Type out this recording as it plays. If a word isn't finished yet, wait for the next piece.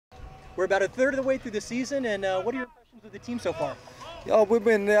We're about a third of the way through the season, and what are your impressions of the team so far? Yeah, we've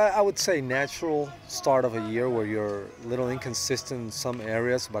been, I would say, natural start of a year where you're a little inconsistent in some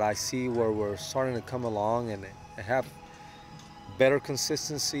areas, but I see where we're starting to come along and have better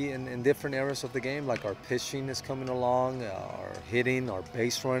consistency in different areas of the game, like our pitching is coming along, our hitting, our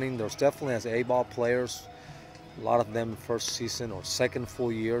base running. There's definitely, as A-ball players, a lot of them first season or second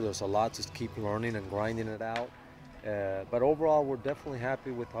full year, there's a lot to keep learning and grinding it out. But overall, we're definitely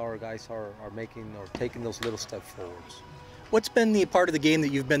happy with how our guys are making or taking those little steps forwards. What's been the part of the game that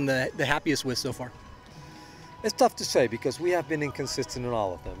you've been the happiest with so far? It's tough to say because we have been inconsistent in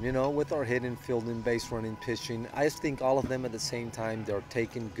all of them, you know, with our hitting, fielding, base running, pitching. I just think all of them at the same time, they're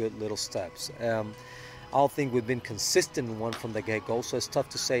taking good little steps. I don't think we've been consistent in one from the get-go, so it's tough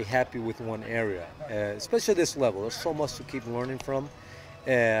to say happy with one area, especially this level. There's so much to keep learning from.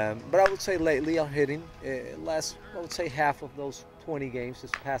 But I would say lately our hitting, I would say half of those 20 games,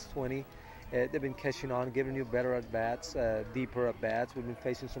 this past 20, they've been catching on, giving you better at-bats, deeper at-bats. We've been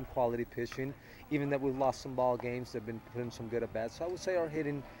facing some quality pitching. Even that we've lost some ball games, they've been putting some good at-bats. So I would say our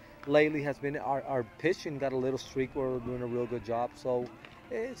hitting lately has been, our pitching got a little streak where we're doing a real good job. So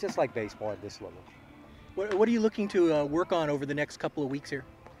it's just like baseball at this level. What are you looking to work on over the next couple of weeks here?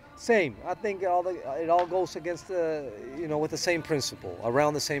 Same. I think it all goes against with the same principle,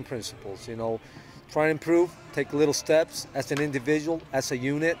 around the same principles. You know, try and improve, take little steps as an individual, as a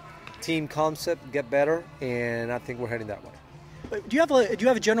unit, team concept, get better, and I think we're heading that way. Do you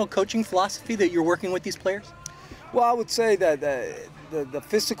have a general coaching philosophy that you're working with these players? Well, I would say that the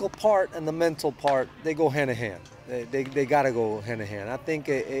physical part and the mental part, they go hand in hand. They got to go hand in hand. I think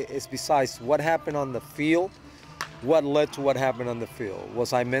it's besides what happened on the field, what led to what happened on the field.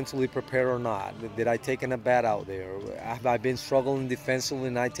 Was I mentally prepared or not? Did I take an at-bat out there? Have I been struggling defensively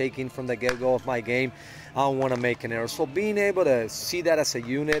and I taking from the get-go of my game? I don't want to make an error. So being able to see that as a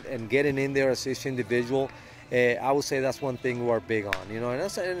unit and getting in there as each individual, I would say that's one thing we're big on. You know, and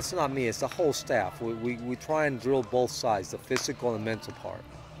it's not me, it's the whole staff. We try and drill both sides, the physical and mental part.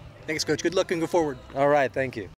 Thanks, Coach. Good luck and go forward. All right, thank you.